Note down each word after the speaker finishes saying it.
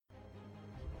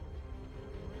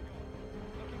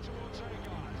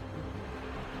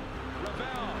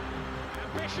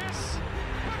Ambitious,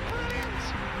 but brilliant.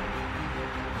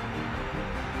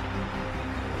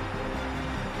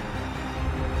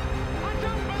 I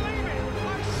don't believe it. I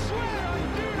swear I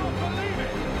do not believe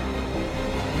it.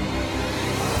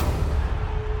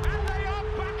 And they are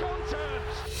back on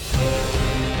terms.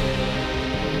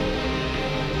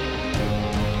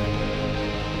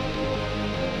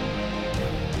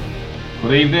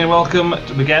 Good evening, welcome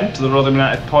again to the Rotherham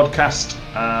United podcast.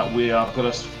 We have got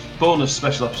a bonus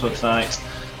special episode tonight,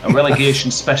 a relegation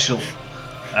special.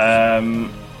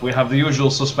 We have the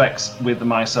usual suspects with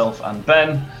myself and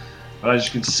Ben, but as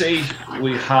you can see,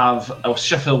 we have a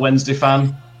Sheffield Wednesday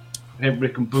fan.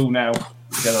 Rick and Boo now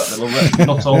together at the little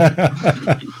not all.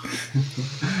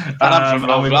 And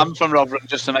I'm from Rotherham,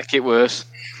 just to make it worse.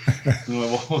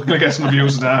 We're going to get some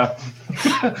views now.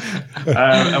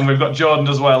 And we've got Jordan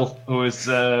as well, who is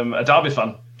a Derby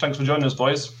fan. Thanks for joining us,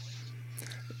 boys.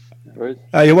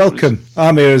 You're welcome.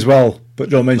 I'm here as well,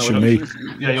 but don't mention me.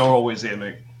 Yeah, you're always here,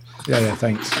 mate. Yeah,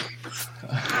 thanks.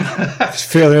 Just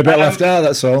feeling a bit left out,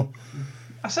 that's all.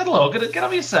 I said hello, get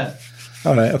over your set.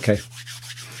 All right, okay.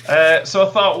 So I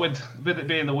thought with it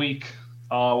being the week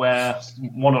where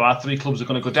one of our three clubs are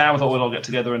going to go down, I thought we'd all get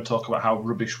together and talk about how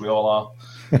rubbish we all are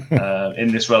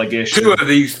in this relegation. Two of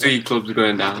these three clubs are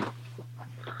going down.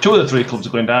 Two of the three clubs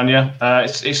are going down, yeah.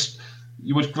 It's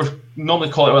you would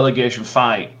normally call it a relegation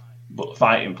fight, but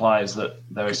fight implies that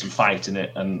there is some fight in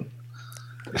it, and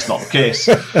it's not the case.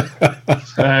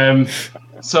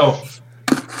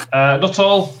 Not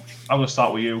all. I'm going to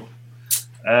start with you.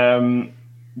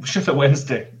 Sheffield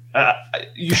Wednesday.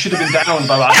 You should have been down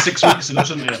by about 6 weeks ago,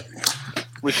 shouldn't you?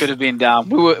 We should have been down.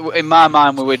 We were, in my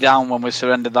mind, we were down when we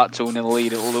surrendered that 2-0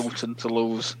 lead at Luton to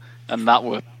lose, and that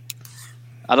were.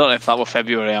 I don't know if that were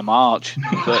February or March,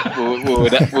 but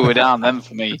we were down then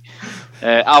for me.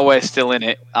 Our way still in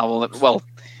it.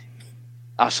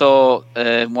 I saw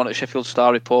one of Sheffield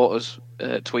Star reporters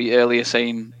tweet earlier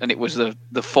saying, and it was the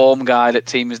form guide at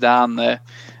teams down there,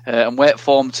 and we're at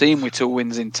form team with 2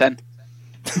 wins in 10.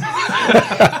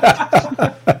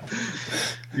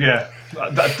 Yeah,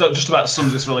 that just about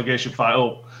sums this relegation fight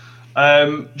up.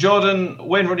 Jordan,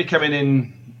 Wayne Rooney coming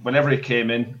in, whenever he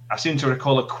came in, I seem to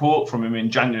recall a quote from him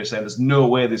in January saying there's no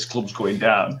way this club's going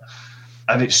down.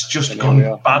 And it's just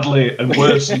gone badly and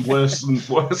worse and worse and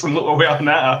worse, and look where we are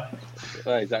now.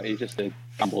 Well, exactly, just a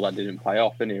gamble that didn't pay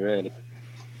off, isn't he, really?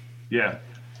 Yeah.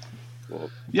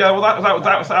 Yeah, well,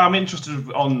 that I'm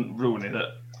interested on Rooney,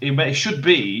 that it should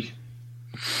be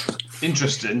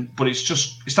interesting, but it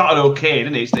started okay,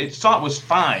 didn't it? It started was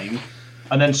fine,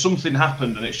 and then something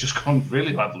happened, and it's just gone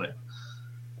really badly.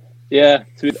 Yeah,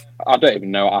 I don't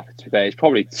even know what happened to be. It's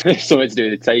probably something to do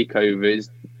with the takeovers.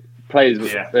 Players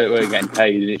weren't getting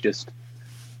paid, and it just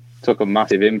took a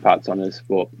massive impact on us.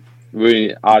 But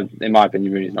Rooney, in my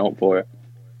opinion, Rooney's not up for it.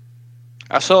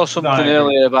 I saw something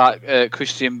earlier about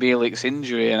Christian Bielik's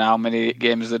injury and how many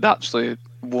games they'd actually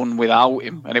won without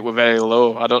him, and it were very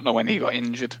low. I don't know when he got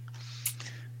injured.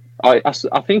 I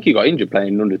think he got injured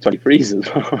playing under 23s as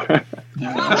well.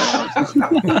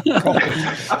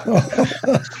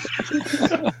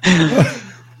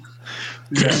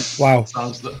 Yeah. Wow.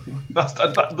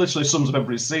 That literally sums up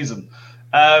every season.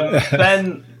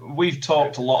 Ben, we've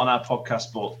talked a lot on our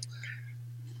podcast, but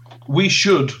we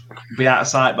should be out of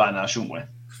sight by now, shouldn't we?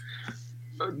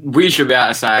 We should be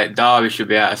out of sight. Derby should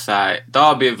be out of sight.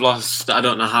 Derby have lost, I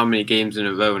don't know how many games in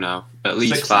a row now. At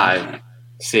least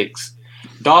 6.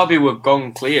 Derby were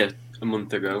gone clear a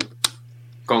month ago.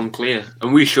 Gone clear.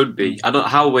 And we should be.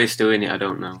 How we're still in it, I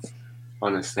don't know.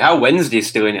 Honestly. How Wednesday's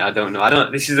still in it, I don't know.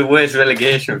 This is the worst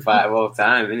relegation fight of all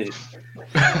time, isn't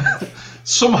it?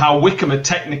 Somehow Wickham are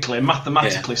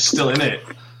mathematically still in it.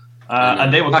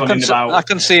 And they were going in about... I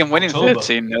can see them winning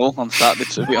 13-0 on Saturday,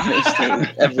 to be honest.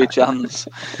 Every chance.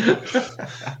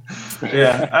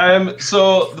 Yeah.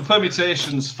 So the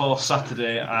permutations for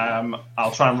Saturday,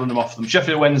 I'll try and run them off them.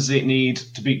 Sheffield Wednesday need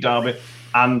to beat Derby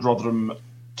and Rotherham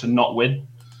to not win.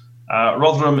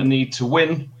 Rotherham need to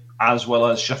win, as well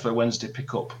as Sheffield Wednesday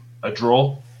pick up a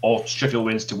draw, or Sheffield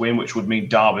Wednesday win, which would mean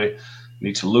Derby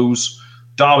need to lose.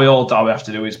 All Derby have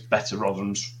to do is better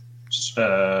Rotherham's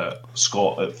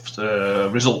score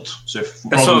result. So if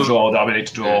Rotherham draw, Derby need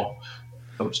to draw.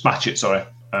 Match it, sorry.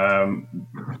 The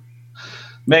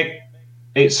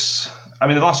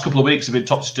last couple of weeks have been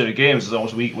topsy-turvy games. There's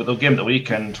always with the game at the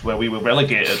weekend where we were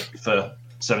relegated for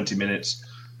 70 minutes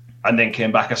and then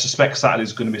came back. I suspect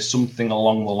Saturday's going to be something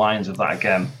along the lines of that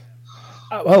again.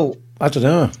 Well, I don't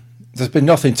know. There's been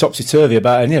nothing topsy-turvy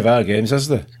about any of our games, has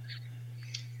there?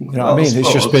 You know what I mean?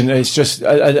 It's just,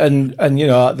 and you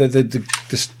know, the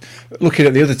looking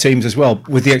at the other teams as well,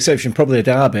 with the exception probably of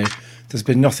Derby, there's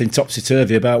been nothing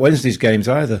topsy-turvy about Wednesday's games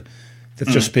either. They've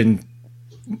just been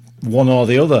one or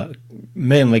the other,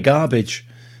 mainly garbage.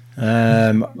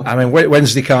 I mean,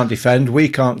 Wednesday can't defend, we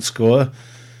can't score,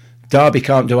 Derby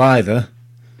can't do either.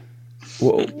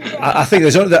 Well, I think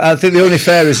the only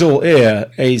fair result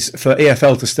here is for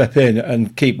EFL to step in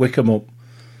and keep Wickham up.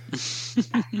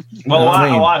 Well,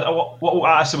 what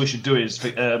I say we should do is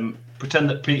pretend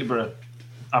that Peterborough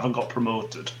haven't got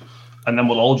promoted, and then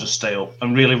we'll all just stay up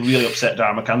and really, really upset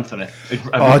Darren McAnthony.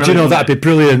 Do you know, that'd be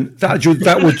brilliant.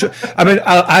 That would. I mean,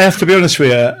 I have to be honest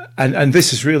with you, and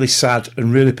this is really sad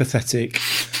and really pathetic.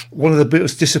 One of the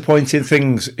most disappointing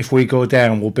things if we go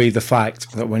down will be the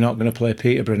fact that we're not going to play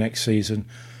Peterborough next season.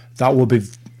 That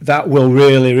will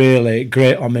really, really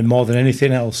grate on me more than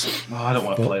anything else. Oh, I don't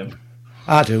want to play him.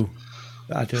 I do.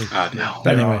 But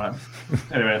anyway.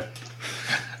 Anyway.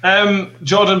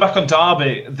 Jordan, back on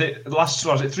Derby. The last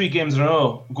 3 games in a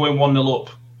row, going 1-0 up,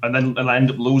 and then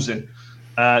end up losing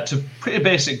to pretty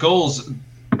basic goals.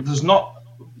 There's not.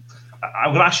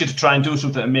 I'm going to ask you to try and do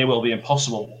something that may well be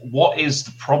impossible. What is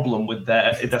the problem with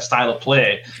their style of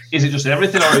play? Is it just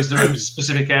everything, or is there a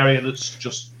specific area that's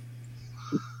just?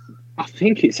 I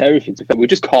think it's everything. We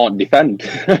just can't defend.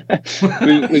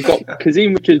 We've got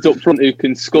Kazim Richards up front who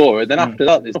can score, and then after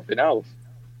that, there's nothing else.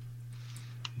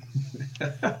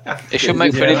 It should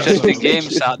make for an interesting game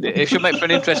Saturday. It should make for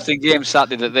an interesting game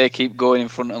Saturday that they keep going in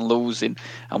front and losing,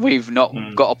 and we've not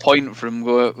got a point from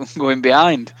going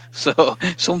behind. So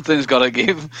something's got to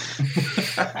give.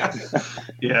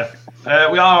 Yeah.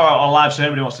 We are on live, so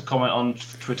anybody wants to comment on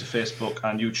Twitter, Facebook,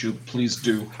 and YouTube, please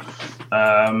do.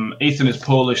 Ethan is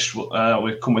Polish.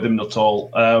 We've come with him not all.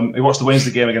 He watched the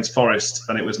Wednesday game against Forest,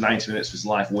 and it was 90 minutes of his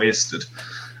life wasted.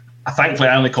 Thankfully,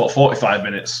 I only caught 45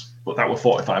 minutes. But that were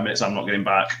 45 minutes I'm not getting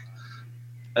back.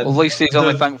 Well, at least he's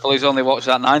only thankful he's only watched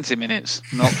that 90 minutes,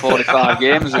 not 45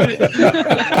 games of it.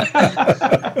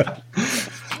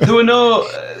 There were no...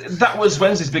 That was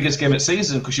Wednesday's biggest game of the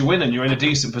season because you win and you're in a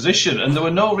decent position, and there were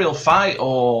no real fight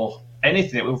or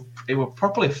anything. It was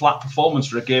properly flat performance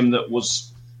for a game that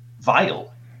was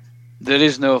vile. There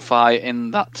is no fight in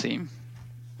that team,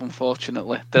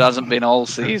 unfortunately. There hasn't been all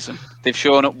season. They've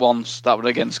shown up once, that were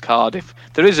against Cardiff.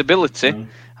 There is ability.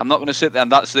 I'm not going to sit there,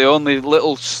 and that's the only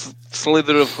little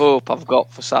slither of hope I've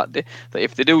got for Saturday, that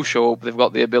if they do show up, they've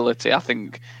got the ability. I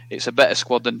think it's a better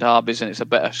squad than Derby's and it's a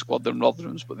better squad than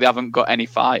Rotherham's, but they haven't got any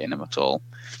fight in them at all.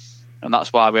 And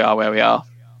that's why we are where we are.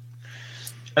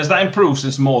 Has that improved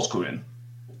since Moore's come in,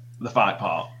 the fight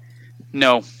part?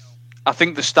 No. I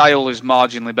think the style is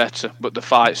marginally better, but the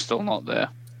fight's still not there.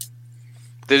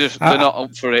 They're not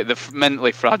up for it. They're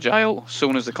mentally fragile. As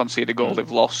soon as they concede a goal, they've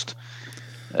lost.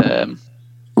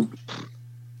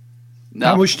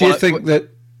 How much do you think that?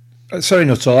 Sorry,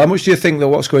 Nuttall. How much do you think that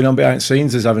what's going on behind the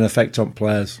scenes is having an effect on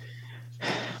players?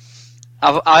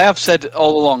 I have said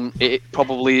all along it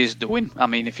probably is doing. I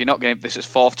mean, if you're not getting this is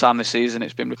 4th time this season,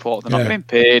 it's been reported they're not getting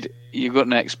paid. You're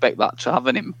going to expect that to have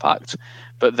an impact.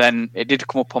 But then it did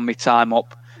come up on my time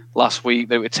up last week.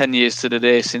 There were 10 years to the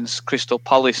day since Crystal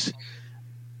Palace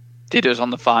did us on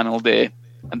the final day,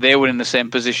 and they were in the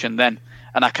same position then.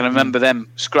 And I can remember them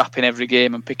scrapping every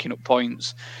game and picking up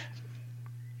points.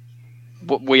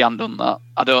 But we haven't done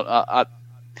that.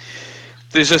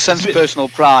 There's a sense of personal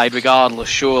pride, regardless,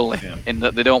 surely, in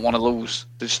that they don't want to lose.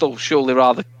 They'd still surely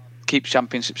rather keep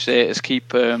championship status,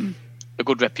 keep a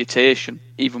good reputation,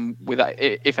 even with that,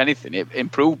 if anything, it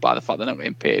improved by the fact they're not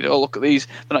getting paid. Oh, look at these,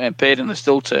 they're not getting paid and they're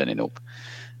still turning up.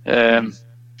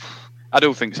 I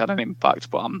do think it's had an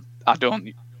impact, but I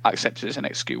don't accept it as an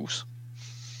excuse.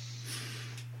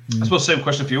 I suppose same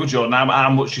question for you, Jordan. How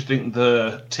much do you think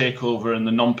the takeover and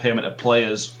the non-payment of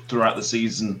players throughout the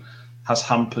season has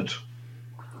hampered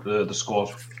the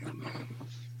squad?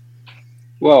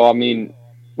 Well, I mean,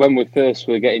 when we first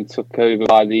were getting took over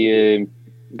by the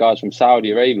guys from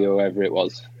Saudi Arabia, or wherever it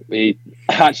was, we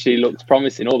actually looked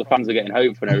promising. All the fans were getting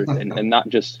hope and everything, and that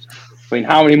just... I mean,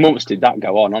 how many months did that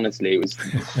go on? Honestly, it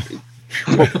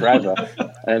took forever,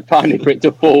 and finally for it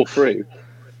to fall through.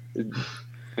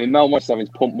 I mean, Mel Morris is having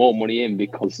to pump more money in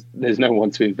because there's no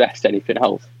one to invest anything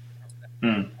else.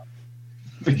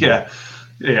 Yeah,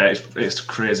 it's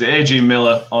crazy. AG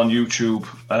Miller on YouTube,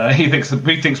 he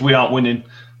thinks we aren't winning,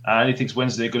 and he thinks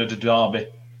Wednesday are going to do Derby.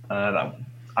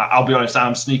 I'll be honest,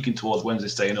 I'm sneaking towards Wednesday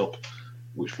staying up,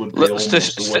 which would be almost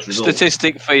the worst result.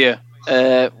 Statistic for you: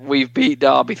 we've beat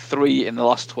Derby 3 in the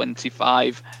last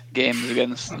 25 games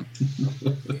against them.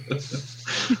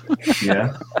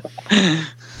 Yeah.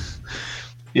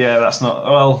 Yeah, that's not...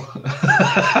 Well...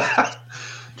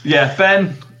 Yeah,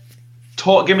 Ben,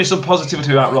 give me some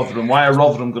positivity about Rotherham. Why are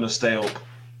Rotherham going to stay up?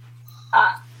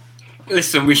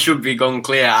 Listen, we should be gone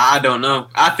clear. I don't know.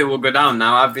 I think we'll go down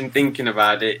now. I've been thinking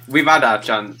about it. We've had our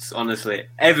chance, honestly.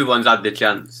 Everyone's had the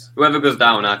chance. Whoever goes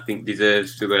down, I think,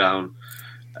 deserves to go down.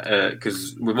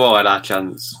 Because we've all had our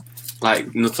chance.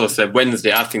 Like Nuttall said,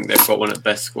 Wednesday, I think they've got one of the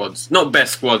best squads. Not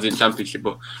best squads in Championship,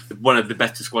 but one of the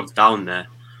better squads down there.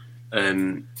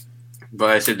 But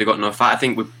I said they've got no fight. I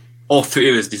think all three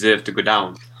of us deserve to go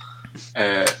down.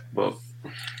 But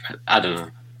I don't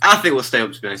know. I think we'll stay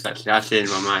up, to be honest, actually. I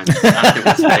changed my mind. I think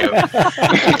we'll stay up.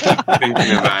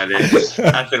 Thinking about it.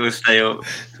 I think we'll stay up.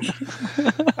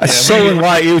 It's so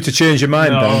unlike you to change your mind,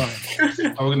 Ben.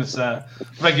 I was going to say,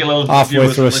 regular halfway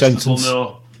through a sentence. Will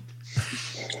know.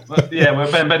 But, yeah,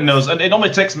 well, Ben knows. And it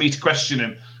normally takes me to question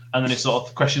him, and then he sort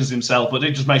of questions himself, but he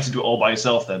just makes you do it all by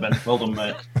yourself there, Ben. Well done,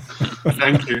 mate.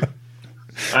 Thank you.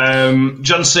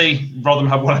 John C. Rotherham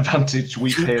have one advantage.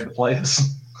 We pay the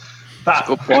players. That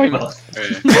good point.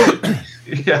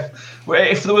 Yeah. Well,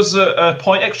 if there was a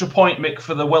extra point, Mick,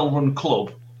 for the well-run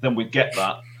club, then we'd get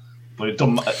that. But it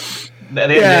doesn't. At the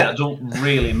end of the day, it doesn't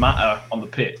really matter on the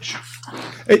pitch.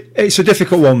 It's a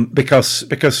difficult one because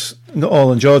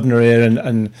Nuttall and Jordan are here,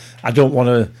 and I don't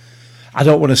want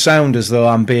to sound as though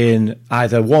I'm being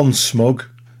either one smug,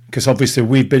 because obviously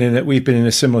we've been in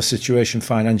a similar situation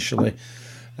financially.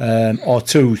 Or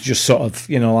two, just sort of,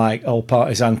 like all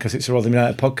partisan because it's a Rotherham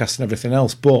United podcast and everything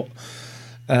else. But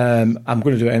I'm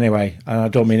going to do it anyway, and I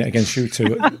don't mean it against you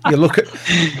two. You look at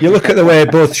the way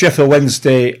both Sheffield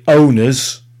Wednesday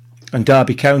owners and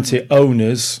Derby County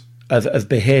owners have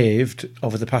behaved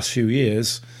over the past few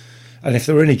years, and if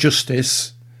there were any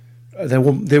justice, they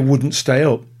wouldn't stay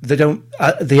up. They don't.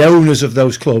 The owners of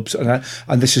those clubs,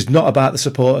 and this is not about the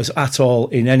supporters at all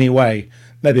in any way.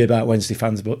 Maybe about Wednesday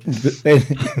fans, but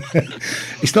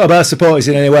it's not about supporters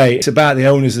in any way. It's about the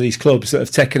owners of these clubs that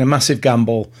have taken a massive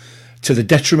gamble to the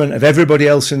detriment of everybody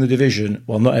else in the division.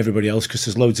 Well, not everybody else, because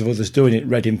there's loads of others doing it,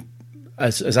 Reading,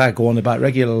 as I go on about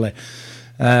regularly.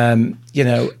 And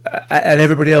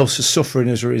everybody else is suffering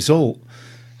as a result.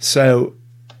 So,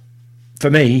 for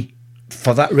me,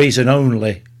 for that reason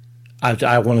only,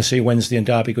 I want to see Wednesday and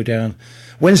Derby go down.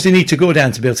 Wednesday need to go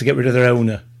down to be able to get rid of their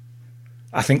owner.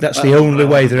 I think that's the only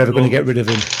way they're ever going to get rid of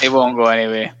him. It won't go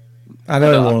anywhere. I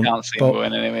know it won't. I can't see him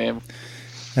going anywhere.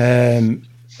 And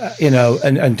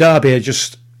Derby are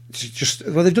just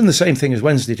well, they've done the same thing as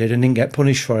Wednesday did and didn't get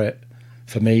punished for it.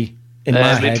 For me, in my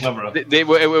head, I'm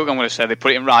going to say they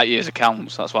put it in right year's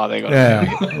accounts. That's why they got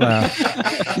it. Well.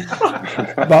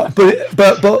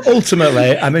 but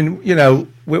ultimately, I mean, we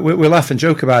laugh and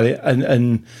joke about it,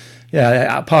 and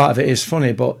part of it is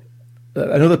funny, but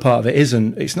another part of it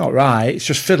isn't. It's not right. It's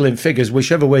just fiddling figures.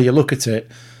 Whichever way you look at it,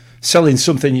 selling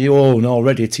something you own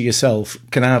already to yourself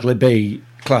can hardly be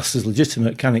classed as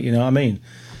legitimate, can it? You know what I mean?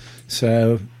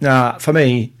 So, for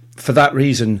me, for that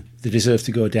reason, they deserve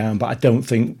to go down. But I don't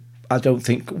think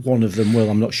one of them will.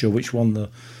 I'm not sure which one though.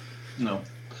 No.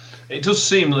 It does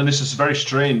seem, and this is very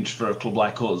strange for a club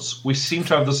like us, we seem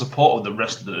to have the support of the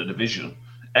rest of the division.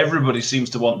 Everybody seems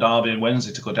to want Derby and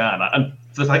Wednesday to go down, and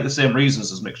for the same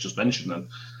reasons as Mick's just mentioned them.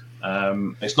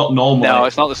 It's not normal. No,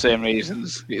 it's not the same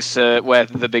reasons. It's we're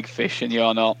the big fish and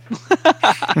you're not.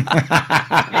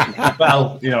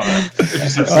 Well,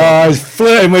 he's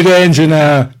flirting with danger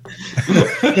now.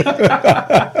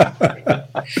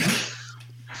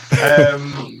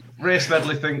 Ray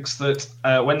Smedley thinks that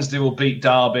Wednesday will beat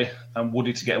Derby and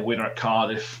Woody to get a winner at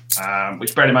Cardiff,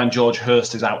 which, bearing in mind, George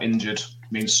Hurst is out injured,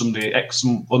 means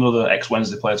another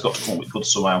ex-Wednesday player's got to come up with good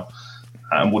somehow,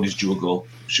 and Woody's due a goal.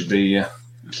 Should be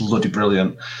bloody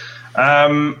brilliant.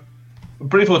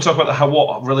 Briefly, we'll talk about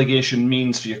what relegation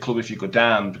means for your club if you go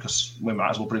down, because we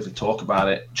might as well briefly talk about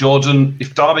it. Jordan,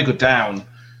 if Derby go down,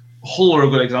 Hull are a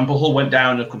good example. Hull went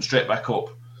down and come straight back up.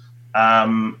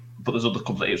 But there's other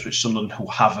clubs like Ipswich, Sunderland, who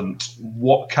haven't.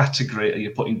 What category are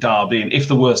you putting Derby in? If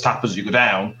the worst happens, you go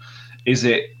down, is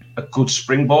it a good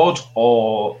springboard,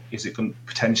 or is it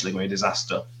potentially going to be a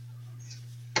disaster?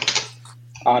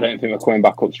 I don't think we're coming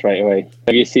back up straight away.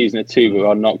 Maybe a season or two, but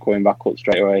we're not coming back up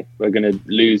straight away. We're going to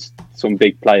lose some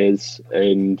big players,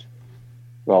 and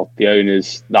the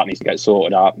owners, that needs to get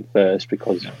sorted out first,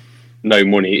 because no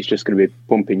money. It's just going to be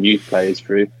pumping youth players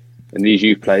through, and these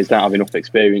youth players don't have enough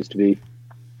experience to be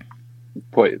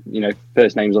put,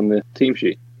 first names on the team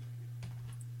sheet.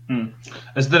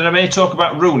 Is there any talk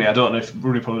about Rooney? I don't know if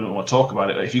Rooney probably don't want to talk about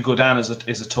it. But if you go down, is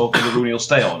a talk whether Rooney will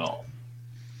stay or not?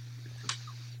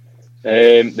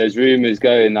 There's rumours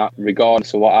going that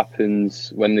regardless of what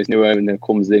happens, when this new owner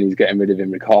comes in, he's getting rid of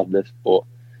him regardless. But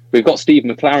we've got Steve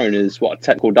McLaren as a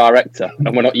technical director,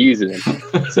 and we're not using him,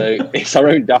 so it's our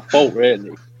own daft fault,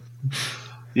 really.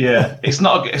 Yeah, it's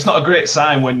not a great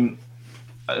sign when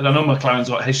I know McLaren's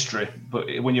got history, but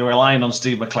when you're relying on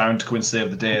Steve McLaren to come and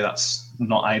save the day, that's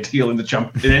not ideal in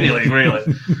in any league, really.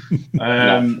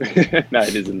 No,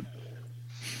 it isn't.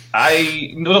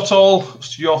 Not all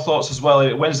your thoughts as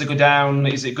well. Wednesday go down.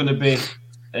 Is it going to be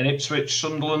an Ipswich,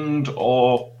 Sunderland,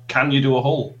 or can you do a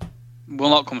Hull? We'll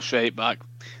not come straight back.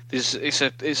 It's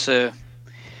a.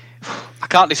 I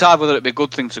can't decide whether it'd be a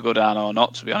good thing to go down or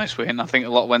not, to be honest with you. And I think a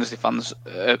lot of Wednesday fans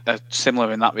are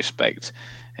similar in that respect.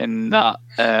 In that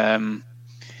we've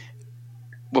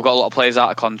got a lot of players out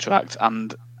of contract,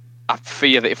 and I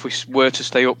fear that if we were to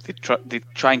stay up, they'd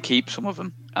try and keep some of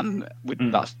them, and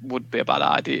that would be a bad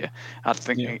idea. I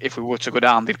think if we were to go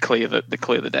down, they'd clear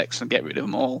the decks and get rid of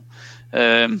them all.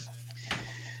 I'm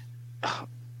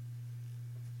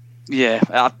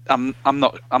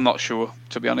not sure,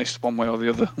 to be honest, one way or the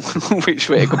other, which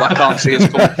way to go. But I can't see us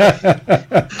coming.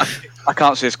 I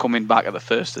can't see us coming back at the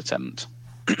first attempt.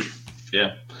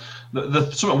 Yeah,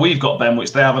 the something we've got, Ben,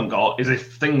 which they haven't got, is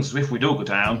if we do go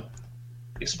down,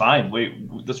 it's fine.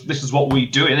 This is what we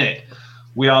do, innit?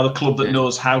 We are the club that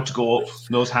knows how to go up,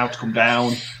 knows how to come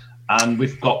down, and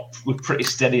we're pretty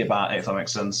steady about it, if that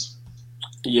makes sense.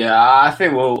 Yeah, I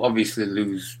think we'll obviously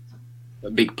lose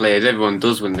big players. Everyone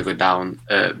does when they go down,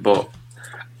 but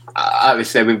I would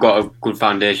say we've got a good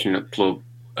foundation at club,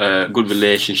 good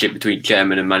relationship between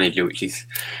chairman and manager, which is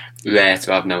rare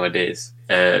to have nowadays.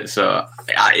 So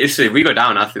if we go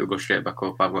down, I think we'll go straight back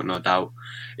up. I've got no doubt.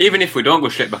 Even if we don't go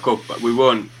straight back up, we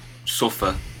won't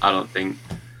suffer. I don't think.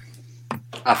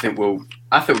 I think we'll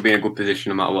be in a good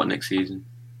position no matter what next season.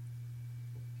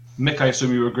 Mick, I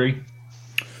assume you agree.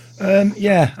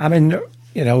 Yeah, I mean,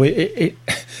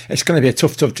 it's going to be a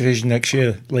tough division next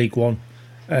year, League One,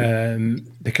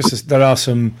 because there are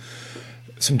some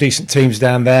decent teams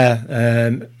down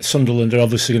there. Sunderland are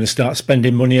obviously going to start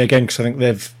spending money again because I think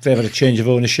they've had a change of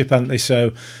ownership, haven't they?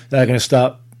 So they're going to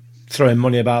start throwing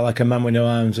money about like a man with no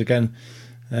arms again.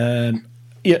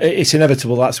 It's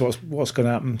inevitable. That's what's going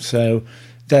to happen. So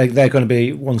they're going to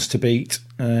be ones to beat.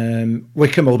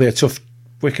 Wickham will be tough,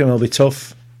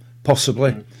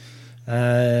 possibly.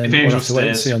 If Ainsworth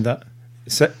stays. See on that.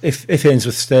 So if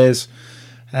Ainsworth stays,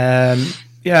 but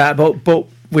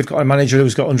we've got a manager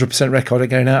who's got 100% record at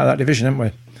getting out of that division, haven't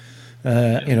we?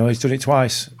 He's done it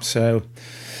twice, so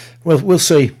we'll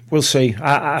see. We'll see.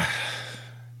 I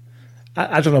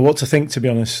don't know what to think, to be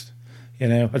honest.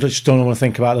 I just don't want to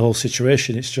think about the whole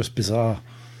situation. It's just bizarre.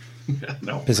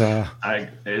 No, bizarre. It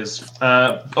is.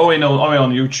 Owen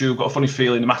on YouTube got a funny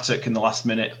feeling Matic in the last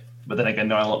minute, but then again,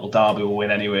 knowing a little Derby will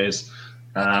win anyways.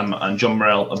 And John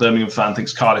Morrell, a Birmingham fan,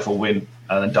 thinks Cardiff will win,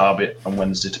 and then Derby on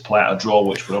Wednesday to play out a draw,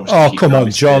 which would obviously keep come Derby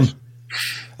on, John. safe.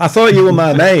 I thought you were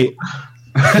my mate.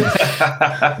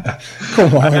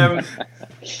 Come on.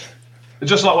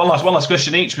 Just like one last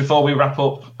question each before we wrap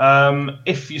up.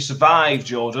 If you survive,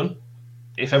 Jordan,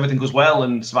 if everything goes well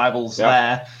and survival's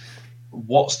there,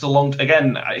 what's the long?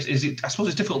 Again, is it? I suppose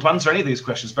it's difficult to answer any of these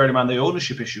questions. Bearing in mind the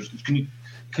ownership issues, can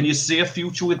you see a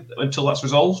future until that's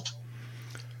resolved?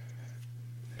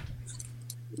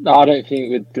 No, I don't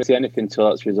think we're going to see anything until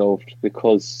that's resolved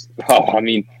because, have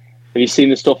you seen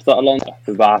the stuff that Alonso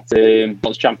about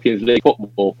what's Champions League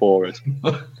football for us?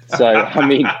 So,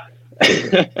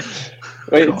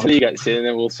 wait until he gets in and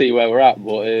then we'll see where we're at.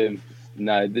 But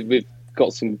no, we've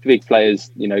got some big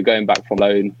players, going back from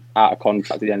loan, out of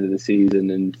contract at the end of the season,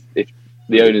 and if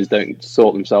the owners don't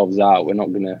sort themselves out, we're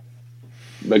going to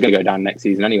go down next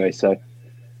season anyway. So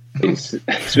it's a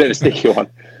bit of a sticky one.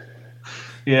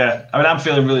 Yeah, I'm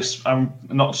feeling I'm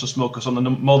not so smokers on the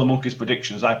More Than Monkeys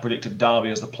predictions. I predicted Derby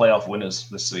as the playoff winners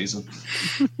this season.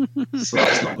 So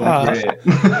that's not going to be great.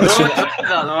 They're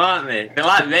aren't they? They're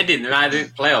like Reading. They're either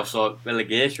playoffs or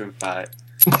relegation fight.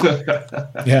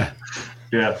 Yeah.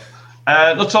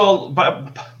 Not all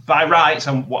by rights,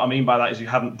 and what I mean by that is you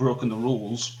haven't broken the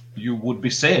rules. You would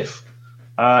be safe.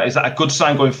 Is that a good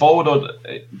sign going forward, or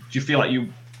do you feel like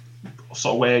you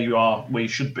sort of where you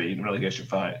should be in a relegation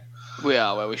fight? We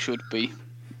are where we should be.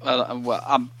 We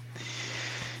got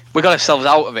ourselves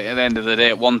out of it at the end of the day.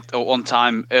 At one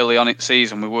time early on in the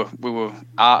season, we were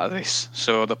out of this.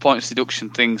 So the points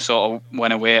deduction thing sort of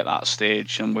went away at that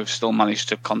stage, and we've still managed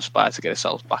to conspire to get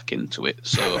ourselves back into it.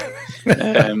 So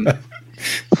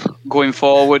going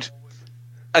forward,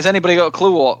 has anybody got a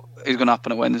clue what is going to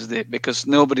happen at Wednesday? Because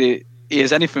nobody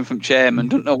hears anything from chairman,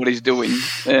 don't know what he's doing,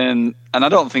 and I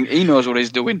don't think he knows what he's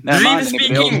doing. Does he even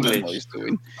speak English?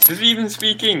 Does he even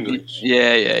speak English?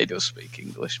 Yeah, he does speak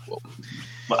English.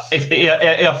 But if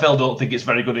EFL don't think it's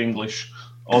very good English,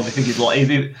 or they think he's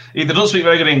either doesn't speak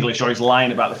very good English, or he's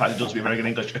lying about the fact he doesn't speak very good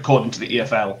English, according to the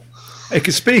EFL. He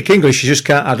can speak English, he just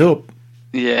can't add up.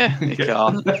 Yeah, he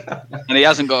can't, and he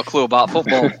hasn't got a clue about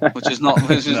football, which is not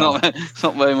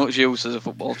very much use as a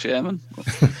football chairman.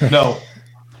 No,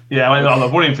 yeah, I mean, I'm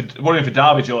worrying for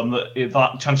Derby, John.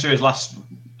 That Chancery's last,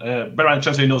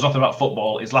 Chancery knows nothing about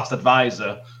football. His last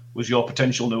advisor was your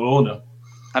potential new owner,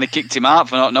 and he kicked him out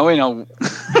for not knowing.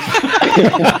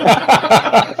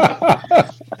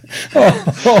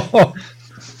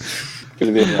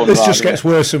 This just gets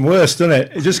worse and worse, doesn't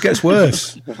it? It just gets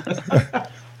worse.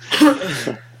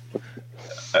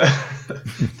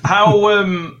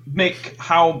 Mick,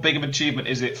 how big of an achievement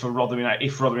is it for Rotherham United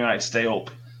if Rotherham United stay up?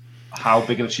 How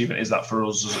big an achievement is that for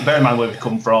us? Bear in mind where we've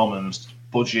come from and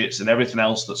budgets and everything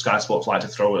else that Sky Sports like to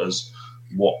throw at us.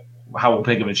 How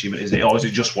big of an achievement is it, or is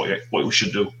it just what we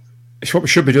should do? It's what we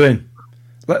should be doing.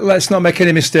 Let's not make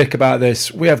any mistake about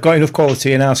this. We have got enough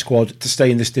quality in our squad to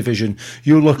stay in this division.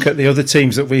 You look at the other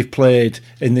teams that we've played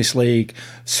in this league,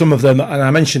 some of them, and I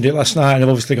mentioned it last night, and I've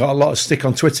obviously got a lot of stick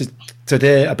on Twitter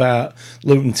today about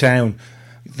Luton Town.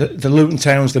 The Luton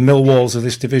Towns, the Millwalls of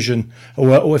this division,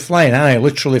 we're flying high,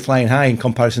 literally flying high in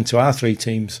comparison to our three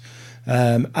teams.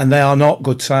 And they are not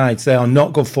good sides. They are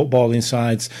not good footballing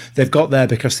sides. They've got there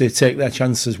because they take their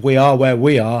chances. We are where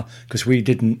we are because we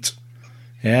didn't.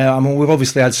 Yeah, I mean, we've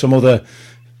obviously had some other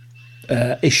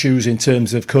issues in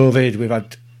terms of COVID. We've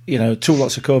had, 2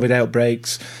 lots of COVID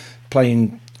outbreaks,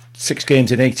 playing 6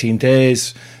 games in 18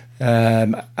 days,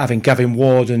 having Gavin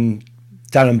Ward and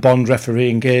Darren Bond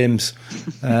refereeing games.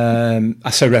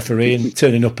 I say refereeing,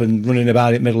 turning up and running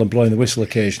about in middle and blowing the whistle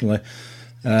occasionally.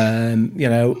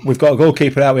 We've got a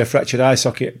goalkeeper out with a fractured eye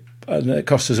socket, and it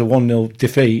cost us a 1-0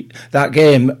 defeat. That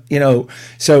game,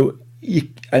 so...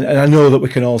 And I know that we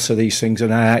can all say these things,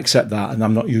 and I accept that, and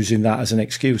I'm not using that as an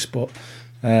excuse, but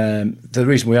the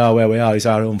reason we are where we are is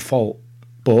our own fault.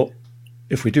 But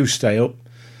if we do stay up,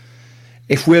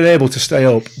 if we're able to stay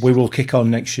up, we will kick on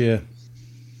next year.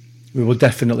 We will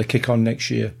definitely kick on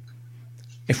next year.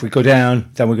 If we go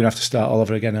down, then we're going to have to start all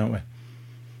over again, aren't we?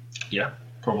 Yeah,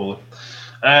 probably.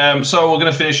 So we're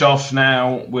going to finish off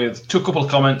now with a couple of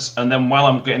comments, and then while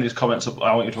I'm getting these comments up,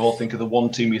 I want you to all think of the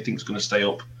one team you think is going to stay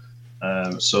up.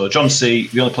 So John C,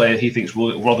 the only player he thinks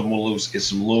Rotherham will lose is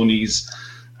some loanies.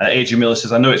 Adrian Miller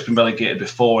says, I know it's been relegated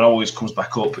before and always comes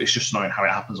back up. It's just annoying how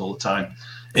it happens all the time.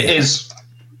 It is,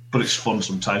 but it's fun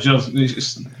sometimes.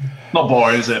 It's not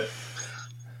boring, is it?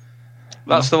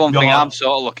 That's the one thing I'm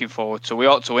sort of looking forward to. We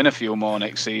ought to win a few more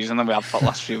next season than we have for the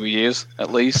last few years,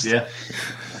 at least. Yeah.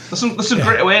 There's some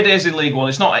great away days in League One.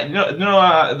 It's not,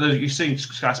 you've seen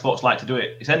Sky Sports like to do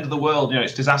it. It's end of the world,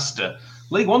 it's disaster.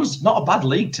 League One's not a bad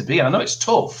league to be in. I know it's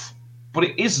tough, but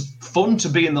it is fun to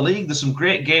be in the league. There's some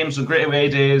great games, some great away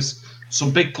days,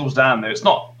 some big clubs down there.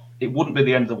 It wouldn't be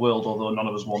the end of the world, although none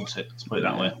of us want it. Let's put it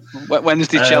that way.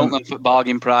 Wednesday Cheltenham for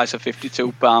bargain price of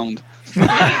 £52.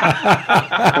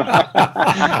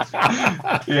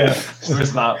 Yeah, there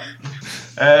is that.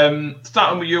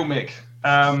 Starting with you, Mick.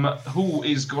 Who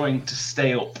is going to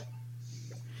stay up?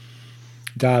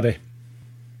 Derby.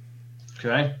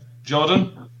 Okay.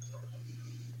 Jordan?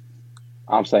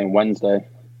 I'm saying Wednesday.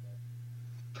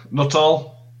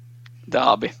 Nuttall?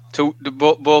 Derby.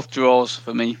 Both draws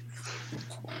for me.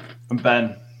 And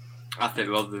Ben? I think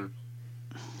Rotherham.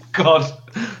 God,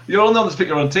 you're only on to pick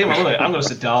your own team, aren't you? I'm going to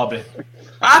say Derby.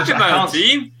 I picked my own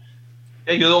team.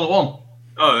 Yeah, you're the only one.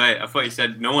 Oh, right. I thought you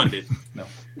said no one did. No.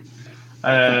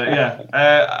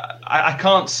 I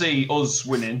can't see us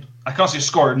winning. I can't see us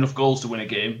scoring enough goals to win a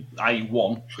game, i.e.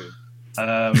 1. True.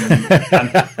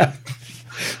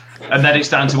 And then it's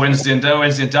down to Wednesday and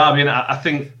Derby, and I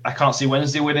think I can't see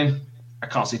Wednesday winning. I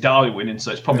can't see Derby winning,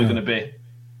 so it's probably going to be...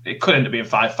 It could end up being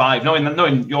 5-5.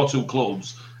 Knowing your two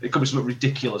clubs, it could be something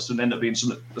ridiculous and end up being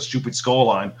a stupid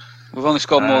scoreline. We've only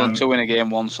scored more than 2 in a game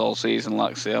once all season,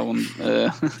 like say. I wouldn't.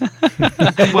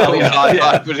 Well,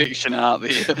 yeah. Prediction out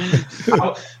there.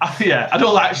 I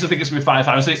don't actually think it's going to be 5-5.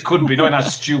 I say it could be, knowing how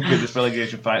stupid this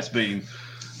relegation fight's been.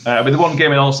 With the one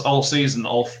game in all season,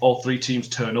 all 3 teams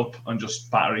turn up and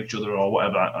just batter each other or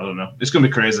whatever. I don't know. It's going to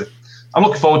be crazy. I'm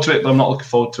looking forward to it, but I'm not looking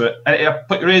forward to it.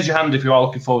 Raise your hand if you are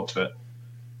looking forward to it.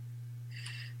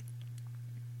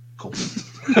 Cool.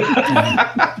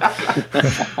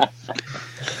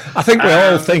 I think we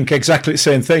all think exactly the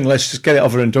same thing. Let's just get it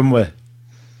over and done with.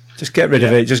 Just get rid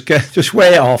of it. Just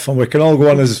weigh it off, and we can all go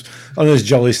on as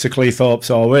jollies to Cleethorpes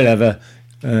or wherever.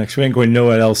 Because we ain't going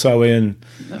nowhere else, are we? And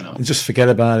just forget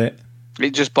about it.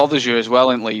 It just bothers you as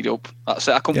well in lead up. That's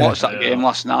it. I couldn't watch that game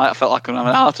last night. I felt like I'm having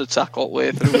a heart attack all the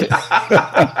way through it.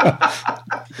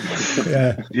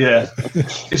 Yeah.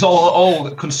 It's all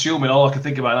consuming. All I can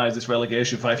think about now is this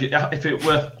relegation fight. If it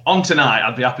were on tonight,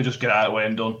 I'd be happy to just get it out of the way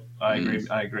and done. I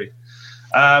agree.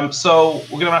 So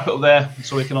we're going to wrap it up there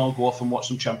so we can all go off and watch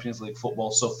some Champions League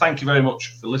football. So thank you very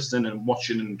much for listening and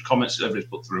watching and comments that everybody's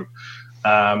put through.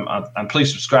 And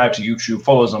please subscribe to YouTube,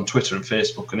 follow us on Twitter and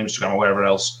Facebook and Instagram or wherever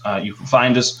else you can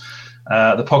find us.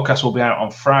 The podcast will be out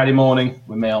on Friday morning.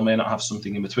 We may or may not have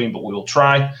something in between, but we will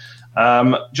try.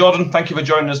 Jordan, thank you for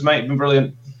joining us, mate. It's been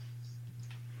brilliant.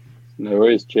 No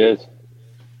worries. Cheers.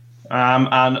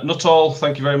 And Nuttall,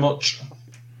 thank you very much.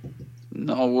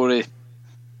 No worry.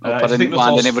 I didn't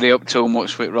wind anybody up too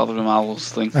much with Rotherham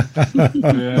Owls thing.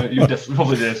 Yeah, you definitely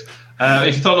probably did.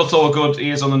 If you thought Nuttall were good, he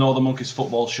is on the Northern Monkeys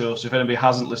football show. So if anybody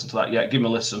hasn't listened to that yet, give him a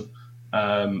listen.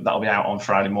 That'll be out on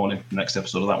Friday morning, the next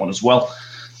episode of that one as well.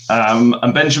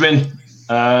 And Benjamin,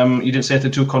 you didn't say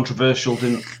anything too controversial,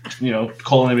 didn't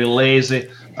call anybody lazy.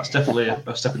 That's definitely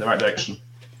a step in the right direction.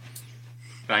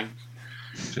 Thanks.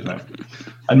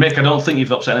 And Mick, I don't think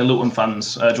you've upset any Luton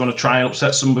fans. Do you want to try and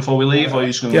upset some before we leave, or are you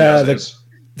just going to leave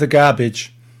the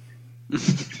garbage?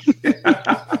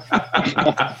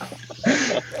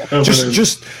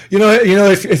 just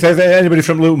if anybody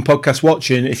from Luton podcast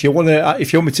watching, if you want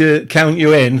me to count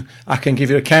you in, I can give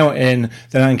you a count in.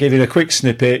 Then I can give you a quick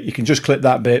snippet. You can just clip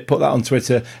that bit, put that on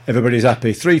Twitter. Everybody's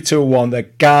happy. 3, 2, 1. They're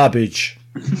garbage.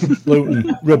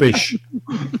 Luton rubbish.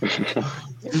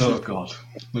 Oh God.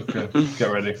 Okay,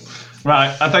 get ready.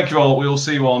 Right, and thank you all. We will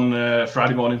see you on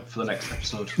Friday morning for the next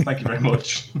episode. Thank you very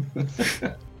much.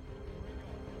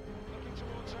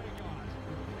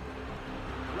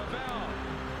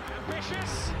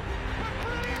 Ambitious.